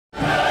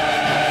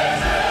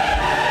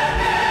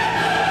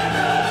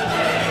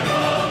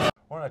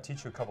to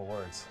teach you a couple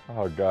words.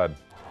 Oh, God.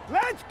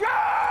 Let's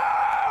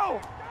go!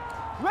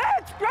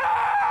 Let's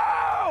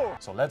go!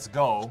 So let's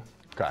go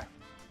Okay.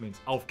 means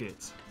auf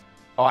geht's.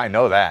 Oh, I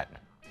know that.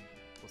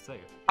 We'll say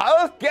it.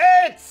 Auf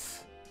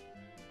geht's!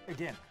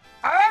 Again,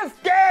 Auf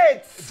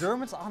geht's!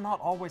 Germans are not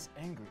always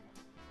angry.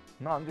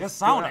 No, I'm just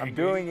sound I'm angry,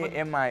 doing but- it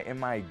in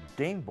my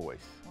game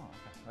voice. Oh,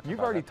 okay. You've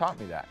already taught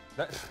me that.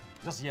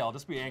 Just yell,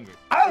 just be angry.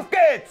 Auf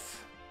geht's!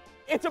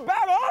 It's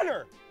about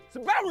honor. It's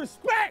about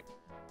respect.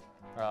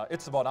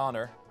 It's about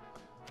honor.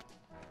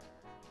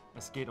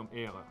 Es geht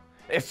Ehre.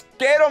 Es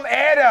geht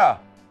Ehre!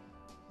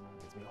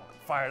 Gets me all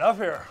fired up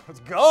here.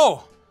 Let's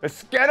go!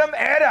 Es geht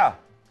Ehre!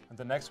 And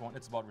the next one,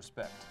 it's about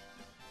respect.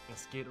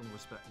 Es geht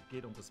Respekt. Es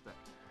geht Respekt.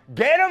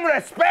 Get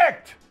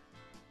Respekt!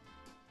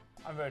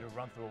 I'm ready to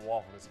run through a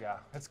wall for this guy.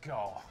 Let's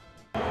go.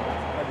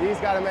 D's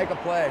got to make a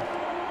play.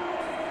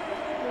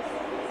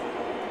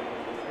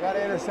 I got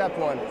to intercept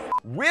one.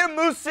 Wir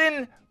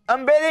müssen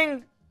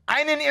unbedingt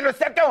einen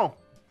Interceptor!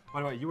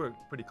 By the way, you were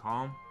pretty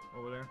calm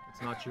over there.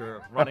 It's not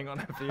your running on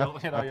the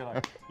field. You know, you're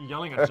like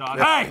yelling at John.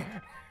 Hey!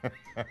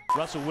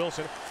 Russell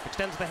Wilson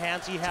extends the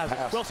hands he has.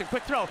 Wilson,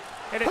 quick throw.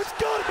 And it's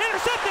good.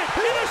 Intercepted!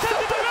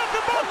 Intercepted by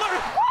Malcolm Butler!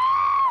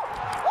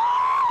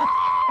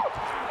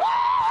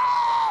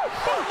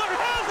 Butler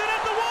has it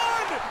at the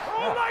one!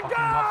 Oh my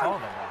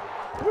God!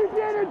 We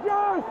did it,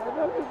 Josh!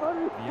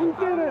 We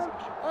did it!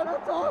 Oh,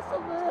 that's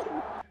awesome,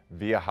 man!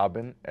 Wir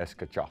haben es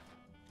geschafft.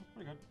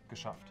 Pretty good.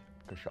 Geschafft.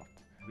 Geschafft.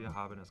 Wir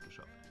haben es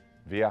geschafft.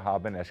 Wir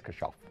haben es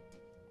geschafft.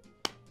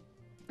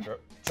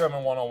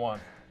 German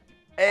 101.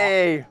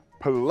 A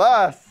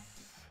plus.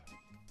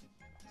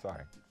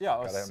 Sorry. Yeah,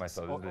 Gotta hit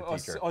myself. This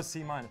is the teacher. Oh,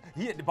 C minus.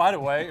 By the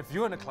way, if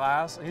you're in a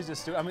class, he's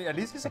just. I mean, at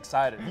least he's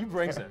excited. He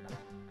brings it.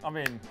 I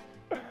mean,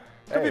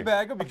 could be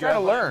bad, could be I'm good. trying to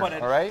learn, but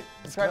all right?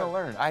 I'm trying to good.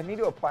 learn. I need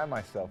to apply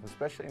myself,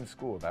 especially in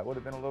school. That would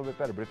have been a little bit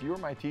better. But if you were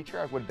my teacher,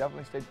 I would have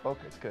definitely stayed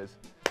focused because,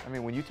 I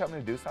mean, when you tell me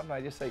to do something,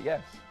 I just say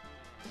yes.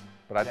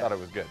 But I thought it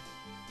was good.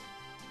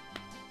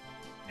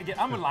 Again,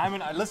 I'm a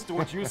lineman. I listen to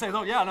what you say.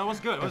 No, yeah, no, it was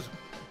good. It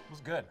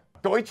was good.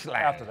 Deutschland.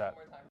 After that.